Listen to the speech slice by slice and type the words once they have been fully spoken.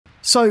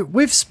So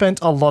we've spent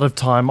a lot of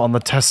time on the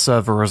test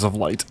server as of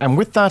late, and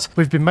with that,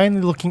 we've been mainly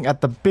looking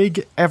at the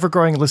big,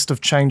 ever-growing list of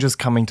changes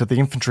coming to the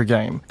infantry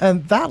game.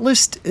 And that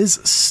list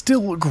is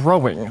still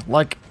growing.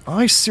 Like,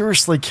 I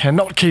seriously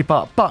cannot keep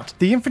up, but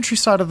the infantry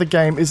side of the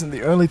game isn't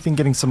the only thing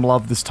getting some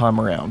love this time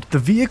around. The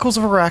vehicles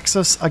of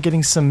Araxis are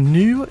getting some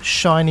new,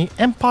 shiny,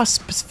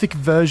 Empire-specific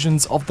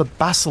versions of the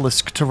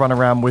Basilisk to run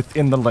around with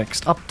in the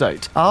next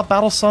update. Are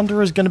Battle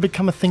Sunder is going to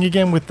become a thing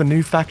again with the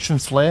new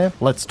faction's flair?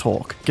 Let's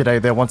talk. G'day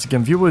there once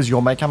again viewers,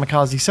 your mate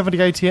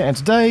Kamikaze78 here, and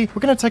today we're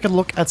going to take a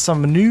look at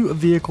some new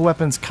vehicle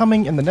weapons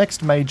coming in the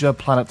next major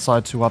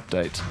Planetside 2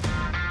 update.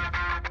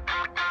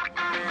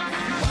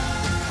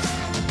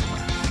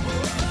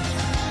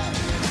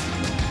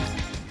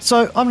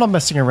 So, I'm not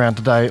messing around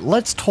today,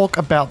 let's talk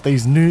about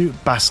these new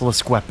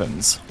Basilisk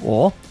weapons,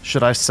 or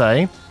should I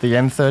say, the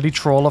N30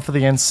 Trawler for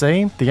the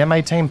NC, the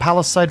M18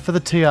 Palisade for the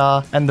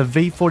TR, and the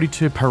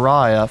V42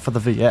 Pariah for the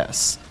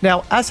VS.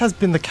 Now, as has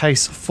been the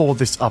case for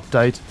this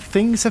update,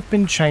 things have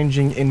been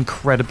changing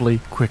incredibly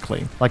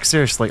quickly. Like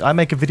seriously, I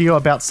make a video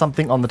about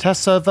something on the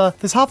test server,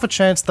 there's half a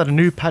chance that a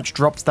new patch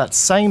drops that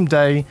same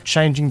day,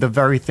 changing the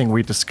very thing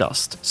we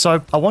discussed.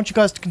 So, I want you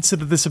guys to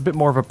consider this a bit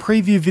more of a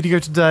preview video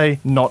today,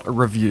 not a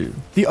review.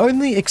 The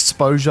only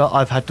exposure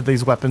I've had to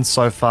these weapons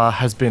so far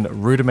has been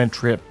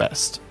rudimentary at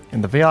best.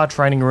 In the VR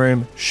training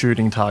room,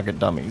 shooting target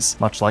dummies,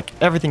 much like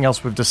everything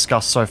else we've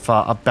discussed so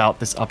far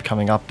about this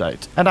upcoming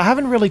update. And I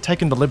haven't really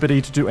taken the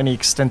liberty to do any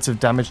extensive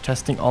damage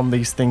testing on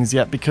these things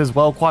yet because,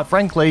 well, quite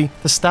frankly,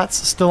 the stats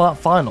still aren't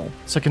final.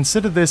 So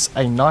consider this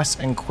a nice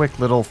and quick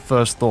little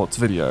first thoughts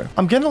video.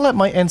 I'm gonna let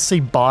my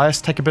NC bias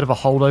take a bit of a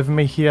hold over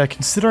me here,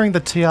 considering the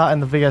TR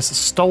and the VS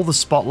stole the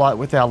spotlight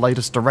with our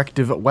latest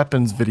directive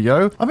weapons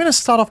video. I'm gonna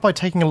start off by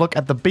taking a look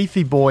at the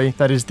beefy boy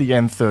that is the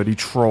N30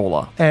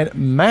 Trawler. And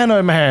man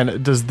oh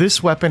man, does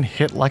this weapon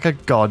hit like a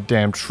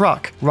goddamn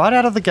truck. Right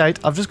out of the gate,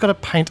 I've just got to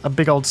paint a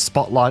big old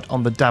spotlight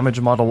on the damage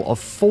model of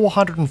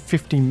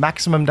 450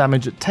 maximum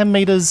damage at 10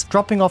 meters,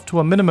 dropping off to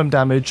a minimum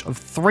damage of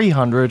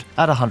 300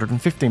 at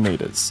 150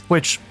 meters,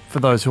 which, for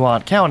those who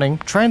aren't counting,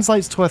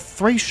 translates to a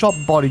 3-shot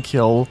body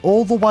kill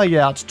all the way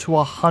out to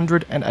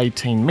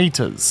 118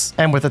 meters.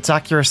 And with its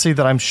accuracy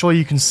that I'm sure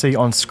you can see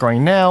on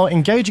screen now,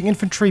 engaging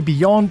infantry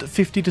beyond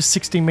 50 to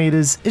 60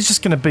 meters is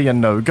just going to be a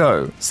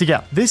no-go. So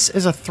yeah, this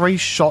is a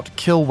 3-shot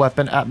kill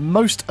weapon at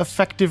most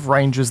effective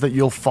ranges that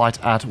you'll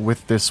fight at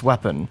with this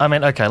weapon. I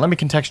mean, okay, let me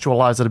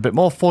contextualize it a bit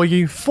more for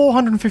you.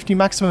 450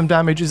 maximum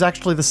damage is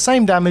actually the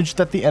same damage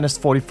that the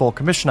NS44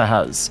 Commissioner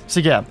has. So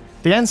yeah,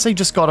 the NC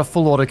just got a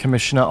full auto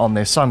commissioner on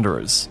their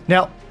Sunderers.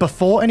 Now,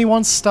 before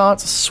anyone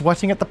starts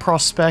sweating at the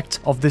prospect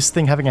of this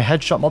thing having a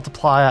headshot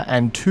multiplier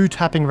and 2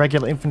 tapping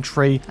regular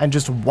infantry and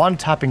just 1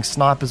 tapping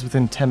snipers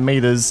within 10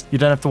 meters, you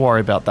don't have to worry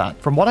about that.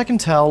 From what I can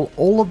tell,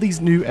 all of these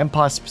new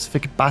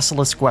Empire-specific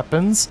Basilisk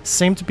weapons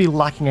seem to be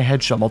lacking a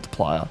headshot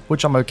multiplier,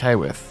 which I'm okay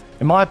with.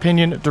 In my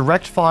opinion,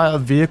 direct fire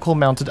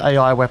vehicle-mounted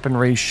AI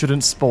weaponry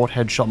shouldn't sport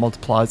headshot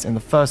multipliers in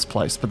the first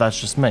place, but that's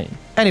just me.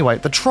 Anyway,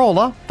 the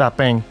Trawler, that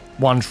being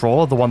one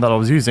trawler, the one that I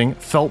was using,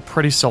 felt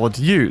pretty solid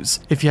to use.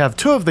 If you have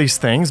 2 of these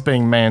things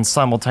being manned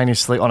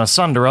simultaneously on a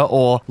Sunderer,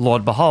 or,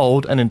 Lord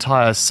behold, an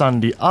entire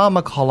Sunday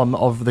armor column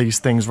of these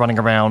things running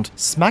around,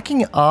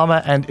 smacking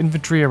armor and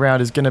infantry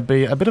around is going to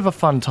be a bit of a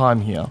fun time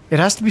here. It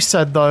has to be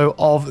said though,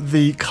 of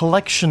the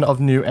collection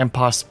of new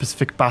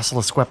Empire-specific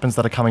Basilisk weapons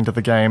that are coming to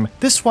the game,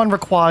 this one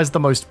requires the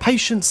most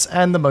patience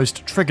and the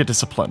most trigger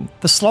discipline.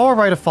 The slower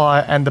rate of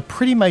fire and the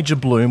pretty major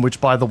bloom, which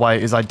by the way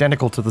is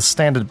identical to the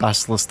standard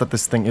Basilisk that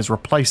this thing is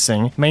replacing,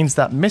 means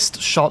that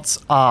missed shots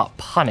are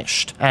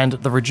punished, and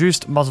the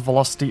reduced muzzle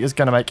velocity is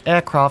going to make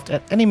aircraft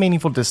at any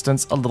meaningful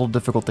distance a little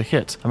difficult to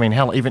hit. I mean,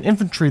 hell, even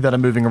infantry that are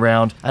moving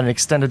around at an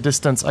extended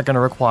distance are going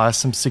to require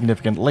some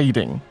significant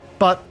leading.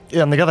 But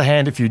on the other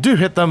hand, if you do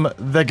hit them,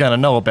 they're going to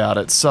know about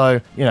it.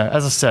 So, you know,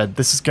 as I said,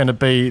 this is going to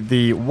be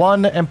the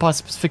one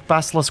Empire-specific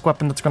Basilisk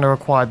weapon that's going to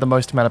require the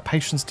most amount of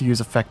patience to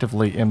use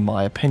effectively, in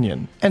my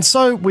opinion. And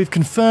so, we've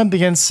confirmed the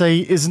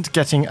NC isn't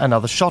getting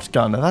another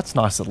shotgun. Now, that's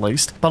nice at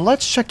least. But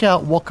let's check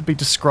out what could be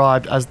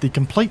described as the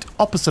complete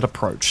opposite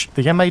approach,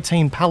 the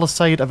M18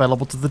 Palisade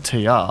available to the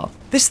TR.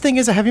 This thing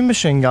is a heavy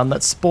machine gun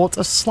that sports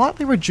a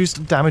slightly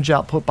reduced damage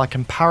output by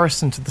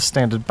comparison to the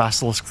standard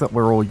Basilisk that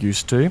we're all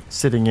used to,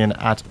 sitting in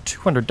at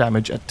 200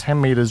 damage at 10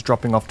 meters,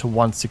 dropping off to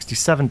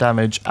 167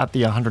 damage at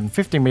the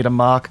 150 meter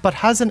mark, but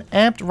has an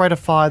amped rate of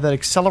fire that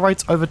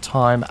accelerates over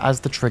time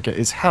as the trigger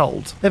is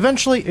held.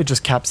 Eventually, it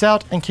just caps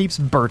out and keeps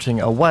burting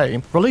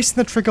away. Releasing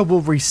the trigger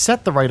will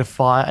reset the rate of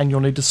fire and you'll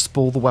need to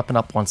spool the weapon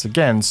up once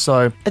again,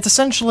 so it's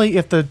essentially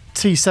if the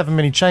T7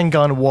 mini chain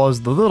gun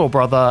was the little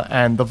brother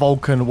and the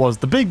Vulcan was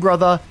the big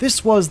brother,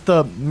 this was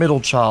the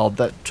middle child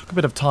that took a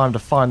bit of time to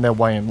find their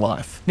way in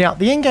life. Now,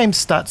 the in-game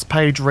stats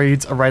page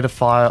reads a rate of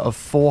fire of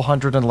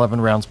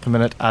 411 rounds rounds per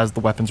minute as the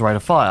weapon's rate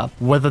of fire.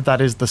 Whether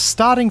that is the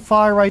starting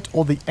fire rate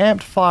or the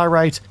amped fire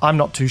rate, I'm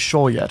not too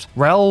sure yet.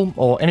 Rel,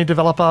 or any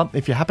developer,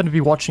 if you happen to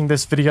be watching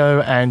this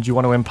video and you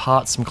want to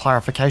impart some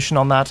clarification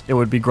on that, it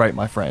would be great,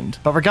 my friend.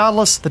 But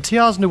regardless, the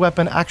TR's new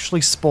weapon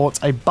actually sports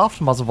a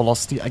buffed muzzle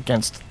velocity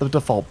against the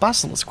default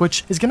Basilisk,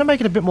 which is going to make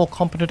it a bit more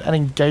competent and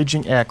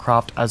engaging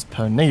aircraft as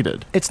per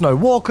needed. It's no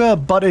Walker,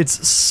 but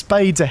it's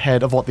spades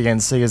ahead of what the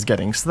NC is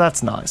getting, so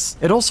that's nice.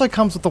 It also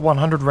comes with the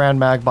 100 round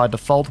mag by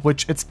default,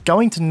 which it's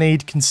going to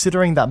need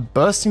considering that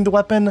bursting the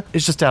weapon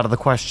is just out of the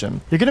question.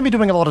 You're going to be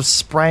doing a lot of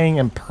spraying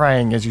and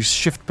praying as you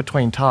shift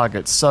between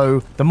targets,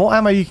 so the more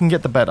ammo you can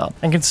get, the better.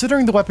 And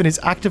considering the weapon is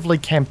actively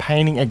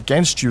campaigning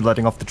against you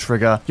letting off the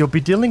trigger, you'll be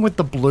dealing with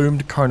the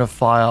bloomed cone of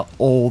fire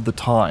all the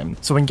time.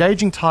 So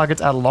engaging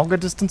targets at longer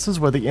distances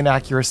where the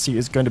inaccuracy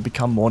is going to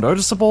become more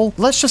noticeable,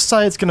 let's just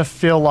say it's going to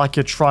feel like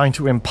you're trying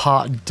to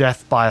impart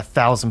death by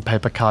 1,000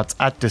 paper cuts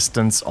at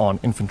distance on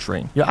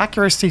infantry. Your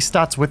accuracy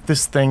stats with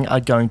this thing are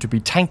going to be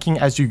tanking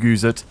as you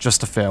use it,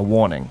 just a fair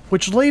warning.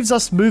 Which leaves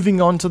us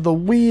moving on to the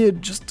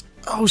weird, just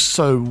oh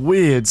so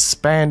weird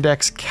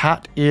spandex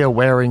cat ear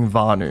wearing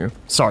Vanu.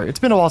 Sorry, it's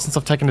been a while since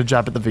I've taken a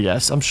jab at the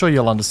VS, I'm sure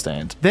you'll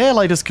understand. Their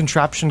latest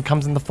contraption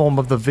comes in the form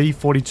of the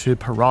V42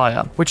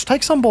 Pariah, which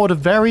takes on board a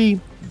very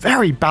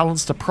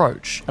balanced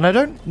approach. And I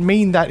don't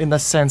mean that in the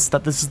sense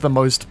that this is the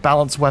most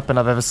balanced weapon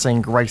I've ever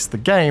seen grace the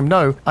game.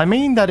 No, I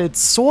mean that it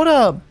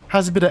sorta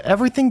has a bit of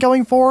everything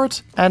going for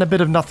it and a bit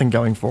of nothing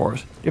going for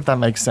it, if that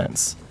makes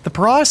sense. The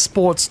Pariah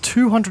sports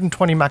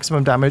 220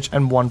 maximum damage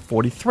and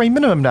 143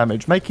 minimum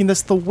damage, making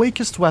this the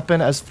weakest weapon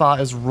as far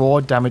as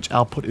raw damage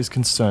output is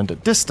concerned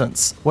at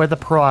distance. Where the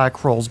Pariah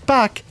crawls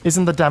back is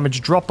in the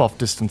damage drop-off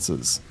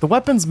distances. The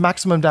weapon's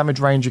maximum damage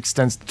range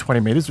extends to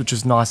 20 meters, which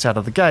is nice out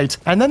of the gate,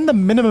 and then the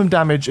minimum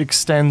damage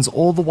extends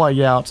all the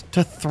way out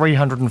to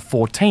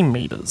 314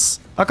 meters.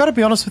 I gotta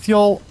be honest with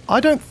y'all,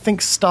 I don't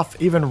think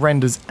stuff even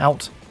renders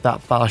out that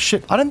far.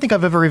 Shit, I don't think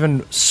I've ever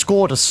even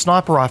scored a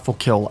sniper rifle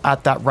kill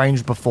at that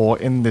range before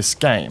in this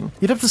game.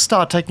 You'd have to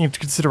start taking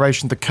into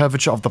consideration the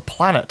curvature of the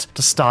planet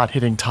to start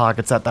hitting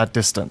targets at that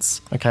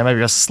distance. Okay,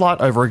 maybe a slight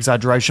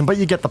over-exaggeration, but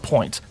you get the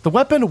point. The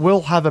weapon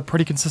will have a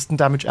pretty consistent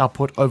damage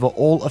output over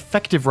all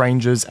effective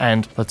ranges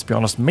and, let's be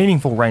honest,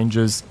 meaningful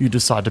ranges you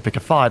decide to pick a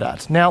fight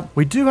at. Now,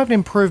 we do have an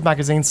improved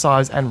magazine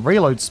size and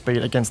reload speed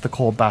against the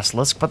core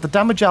Basilisk, but the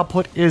damage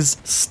output is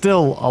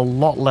still a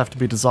lot left to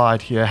be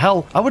desired here.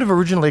 Hell, I would have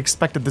originally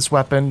expected this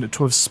weapon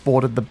to have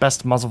sported the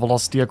best muzzle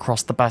velocity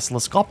across the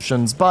Basilisk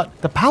options,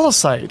 but the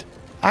Palisade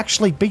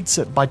actually beats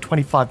it by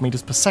 25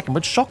 meters per second,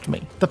 which shocked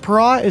me. The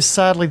Pariah is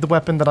sadly the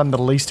weapon that I'm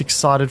the least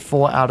excited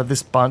for out of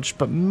this bunch,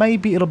 but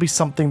maybe it'll be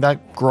something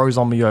that grows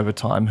on me over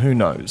time, who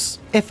knows.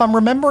 If I'm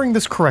remembering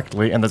this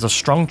correctly, and there's a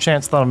strong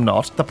chance that I'm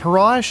not, the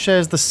Pariah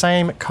shares the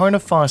same cone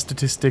of fire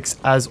statistics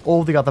as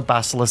all the other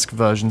Basilisk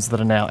versions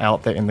that are now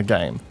out there in the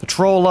game. The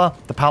Trawler,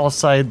 the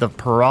Palisade, the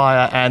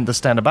Pariah, and the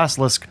standard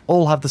Basilisk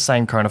all have the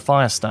same cone of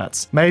fire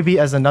stats. Maybe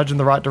as a nudge in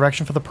the right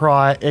direction for the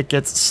Pariah, it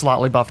gets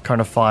slightly buffed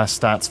cone of fire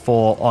stats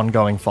for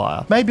ongoing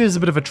fire. Maybe there's a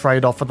bit of a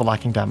trade-off for the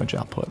lacking damage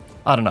output.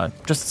 I don't know,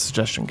 just a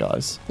suggestion,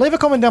 guys. Leave a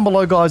comment down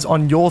below, guys,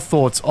 on your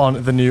thoughts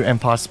on the new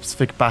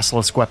Empire-specific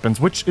Basilisk weapons.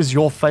 Which is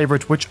your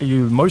favorite? Which are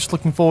you most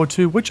looking forward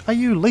to? Which are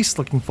you least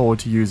looking forward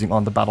to using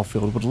on the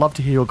battlefield? Would love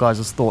to hear your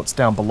guys' thoughts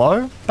down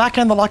below.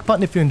 Backhand the like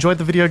button if you enjoyed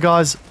the video,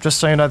 guys. Just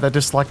so you know, that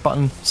dislike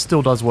button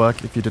still does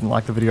work if you didn't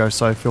like the video,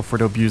 so feel free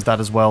to abuse that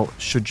as well,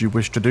 should you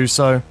wish to do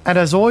so. And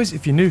as always,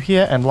 if you're new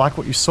here and like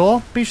what you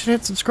saw, be sure to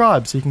hit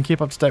subscribe so you can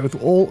keep up to date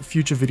with all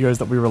future videos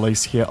that we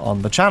release here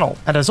on the channel.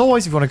 And as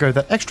always, if you want to go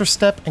that extra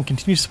step and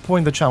continue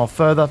supporting the channel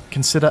further,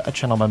 consider a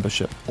channel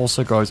membership.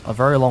 Also goes a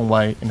very long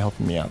way in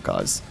helping me out,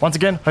 guys. Once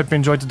again, hope you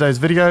enjoyed today's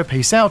video.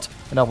 Peace out,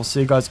 and I will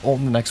see you guys all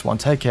in the next one.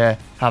 Take care.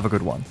 Have a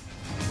good one.